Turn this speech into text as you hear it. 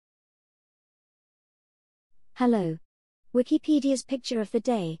Hello. Wikipedia's picture of the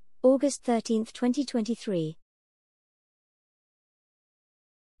day, August 13, 2023.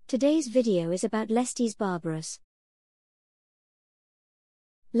 Today's video is about Lestidae barbarus.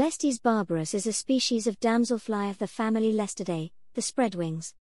 Lestidae barbarus is a species of damselfly of the family Lestidae, the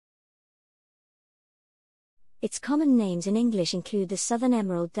spreadwings. Its common names in English include the southern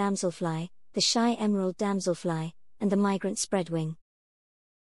emerald damselfly, the shy emerald damselfly, and the migrant spreadwing.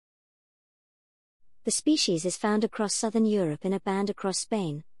 The species is found across southern Europe in a band across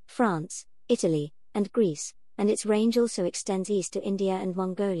Spain, France, Italy, and Greece, and its range also extends east to India and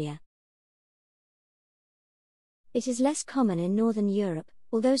Mongolia. It is less common in northern Europe,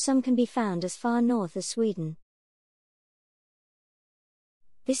 although some can be found as far north as Sweden.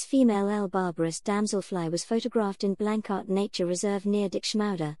 This female L. barbarus damselfly was photographed in Blankaart Nature Reserve near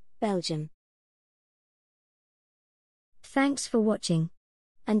Diksmuide, Belgium. Thanks for watching.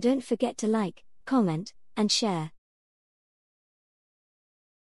 And don't forget to like, comment, and share.